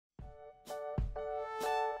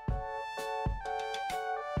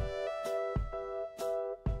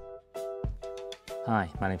Hi,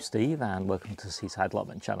 my name's Steve and welcome to the Seaside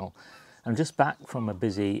Allotment channel. I'm just back from a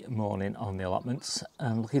busy morning on the allotments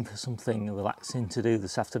and looking for something relaxing to do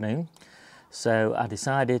this afternoon. So I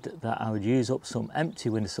decided that I would use up some empty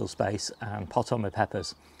windowsill space and pot on my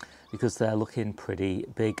peppers because they're looking pretty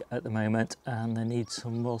big at the moment and they need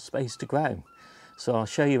some more space to grow. So I'll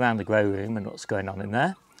show you around the grow room and what's going on in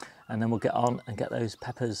there, and then we'll get on and get those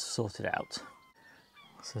peppers sorted out.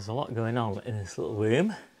 So there's a lot going on in this little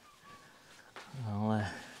room. I'll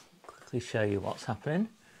quickly show you what's happening.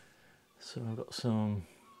 So I've got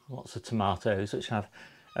lots of tomatoes which I've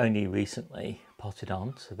only recently potted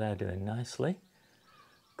on, so they're doing nicely.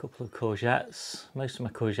 A couple of courgettes. Most of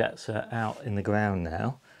my courgettes are out in the ground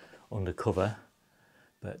now, under cover,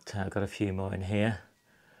 but I've got a few more in here.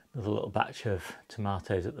 Another little batch of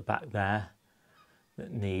tomatoes at the back there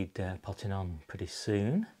that need potting on pretty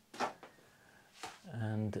soon.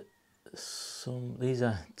 And these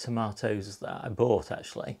are tomatoes that I bought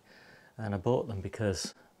actually, and I bought them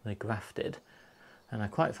because they grafted, and I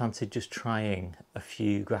quite fancied just trying a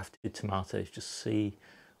few grafted tomatoes, just see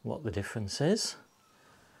what the difference is.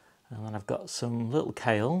 And then I've got some little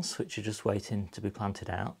kales which are just waiting to be planted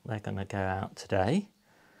out. They're going to go out today.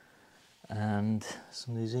 And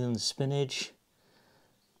some New Zealand spinach,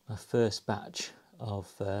 my first batch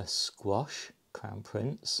of squash, Crown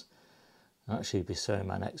Prince. I'll actually be sowing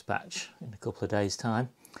my next batch in a couple of days' time.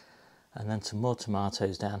 And then some more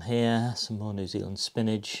tomatoes down here, some more New Zealand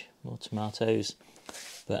spinach, more tomatoes.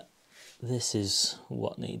 But this is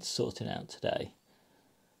what needs sorting out today,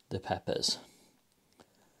 the peppers.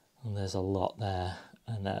 And there's a lot there,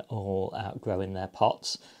 and they're all outgrowing their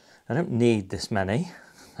pots. I don't need this many,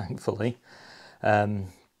 thankfully. Anyway,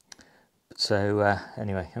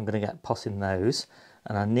 I'm going to get potting those.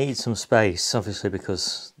 And I need some space, obviously,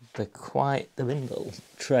 because they're in little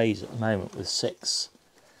trays at the moment with six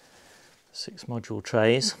module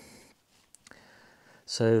trays.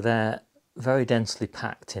 So they're very densely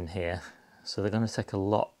packed in here. So they're going to take a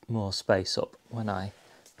lot more space up when I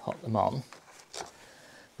pot them on.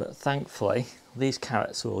 But thankfully, these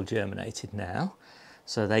carrots are all germinated now,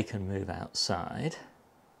 so they can move outside.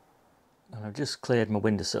 And I've just cleared my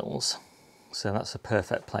windowsills, so that's a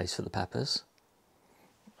perfect place for the peppers.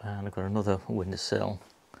 And I've got another windowsill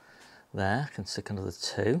there, I can stick another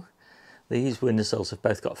two. These windowsills have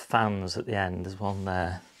both got fans at the end. There's one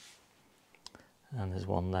there and there's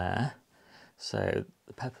one there. So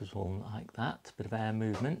the peppers will like that, a bit of air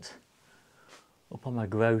movement. Up on my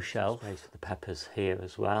grow shelf, space for the peppers here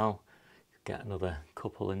as well. Get another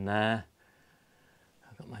couple in there.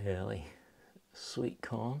 I've got my early sweet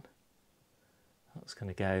corn. That's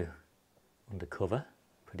going to go under cover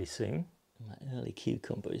pretty soon. And my early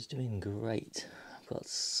cucumber is doing great. I've got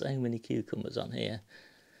so many cucumbers on here.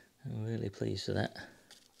 I'm really pleased with that.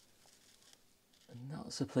 I'm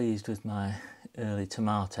not so pleased with my early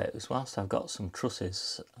tomatoes. Whilst I've got some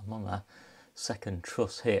trusses, I'm on a second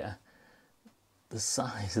truss here. The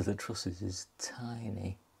size of the trusses is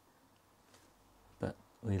tiny, but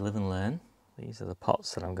we live and learn. These are the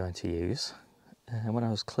pots that I'm going to use. And when I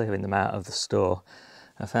was clearing them out of the store,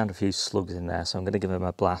 I found a few slugs in there, so I'm going to give them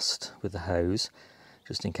a blast with the hose,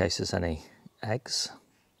 just in case there's any eggs.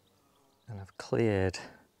 And I've cleared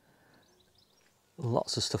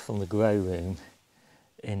lots of stuff from the grow room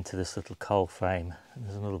into this little coal frame. And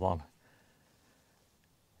there's another one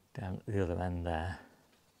down at the other end there.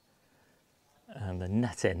 And the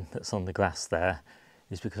netting that's on the grass there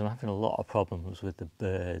is because I'm having a lot of problems with the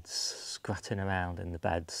birds scratching around in the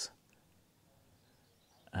beds.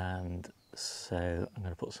 And so I'm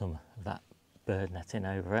going to put some of that bird netting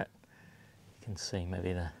over it. You can see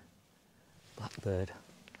maybe the blackbird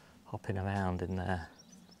hopping around in there.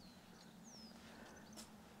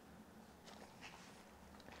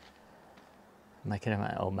 Making a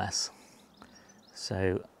right old mess.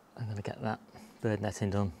 So I'm going to get that bird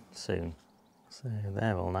netting done soon. So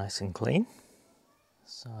they're all nice and clean.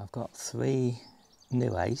 So I've got 3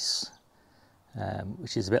 new ace,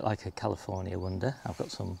 which is a bit like a California wonder. I've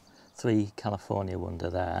got 3 California wonder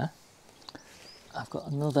there. I've got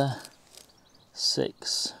another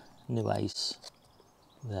 6 new ace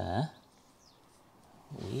there,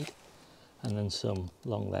 weed, and then some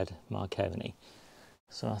long red marconi.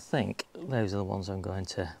 So I think those are the ones I'm going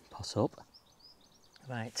to pot up.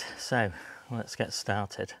 Right, so let's get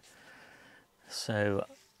started. So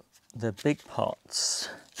the big pots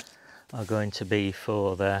are going to be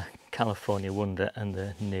for the California Wonder and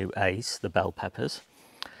the new Ace, the bell peppers.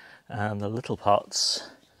 And the little pots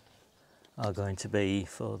are going to be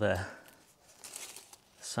for the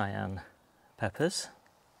cayenne peppers,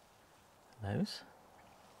 those.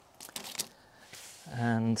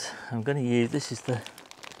 And I'm going to use, this is the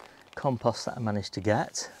compost that I managed to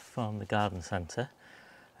get from the garden centre.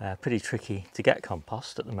 Pretty tricky to get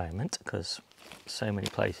compost at the moment because so many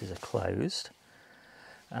places are closed.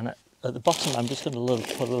 And at the bottom I'm just going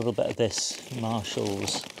to put a little bit of this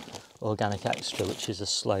Marshall's Organic Extra, which is a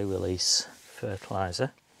slow release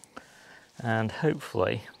fertiliser, and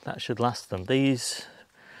hopefully that should last them. These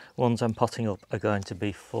ones I'm potting up are going to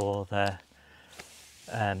be for their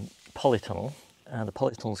polytunnel, and the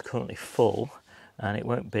polytunnel is currently full and it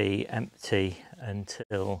won't be empty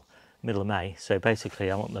until middle of May. So basically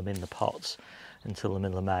I want them in the pots until the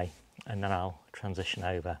middle of May, and then I'll transition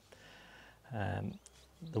over.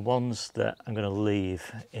 The ones that I'm going to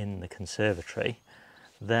leave in the conservatory,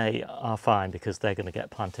 they are fine because they're going to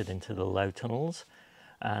get planted into the low tunnels,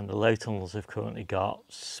 and the low tunnels have currently got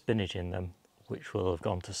spinach in them which will have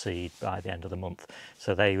gone to seed by the end of the month,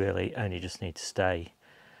 so they really only just need to stay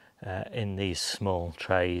in these small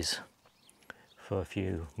trays for a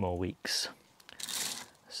few more weeks,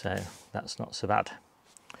 so that's not so bad.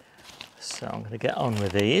 So I'm going to get on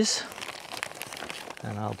with these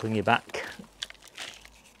and I'll bring you back.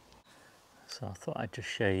 So I thought I'd just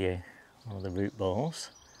show you one of the root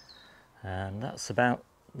balls, and that's about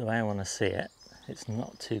the way I want to see it. It's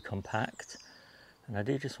not too compact, and I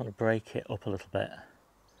do just want to break it up a little bit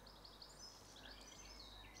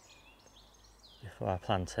before I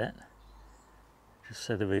plant it, just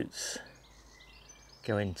so the roots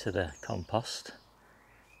go into the compost.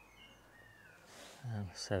 And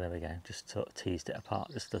so there we go, just sort of teased it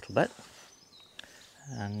apart just a little bit,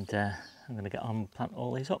 and I'm going to get on and plant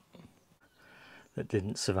all these up. That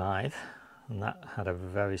didn't survive, and that had a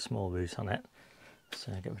very small root on it,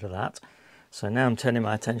 so get rid of that. So now I'm turning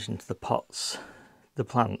my attention to the pots, the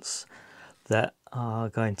plants that are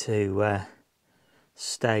going to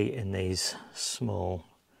stay in these small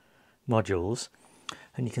modules,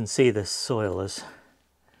 and you can see the soil has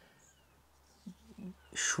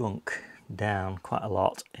shrunk down quite a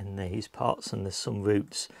lot in these pots, and there's some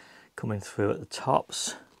roots coming through at the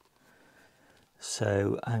tops.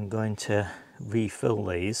 So I'm going to refill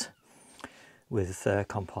these with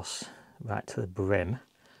compost right to the brim,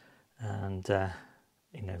 and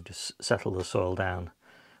you know, just settle the soil down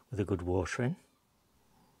with a good watering.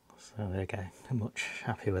 So there you go, I'm much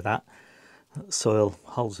happy with that. The soil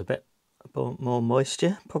holds a bit more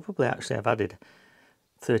moisture. Probably actually I've added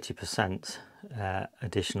 30%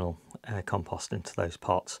 additional compost into those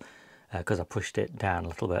pots because I pushed it down a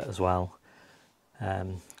little bit as well.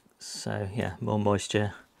 So yeah, more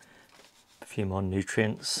moisture, a few more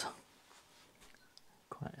nutrients.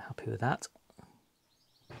 Quite happy with that.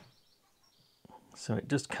 So it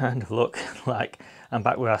does kind of look like I'm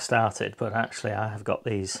back where I started, but actually I have got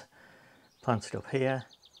these planted up here,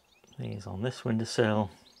 these on this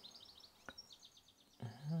windowsill,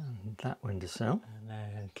 and that windowsill.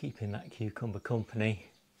 And keeping that cucumber company,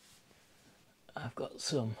 I've got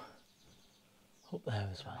some up there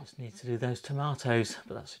as well. Just need to do those tomatoes,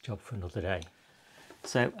 but that's a job for another day.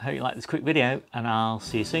 So I hope you like this quick video, and I'll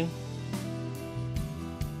see you soon.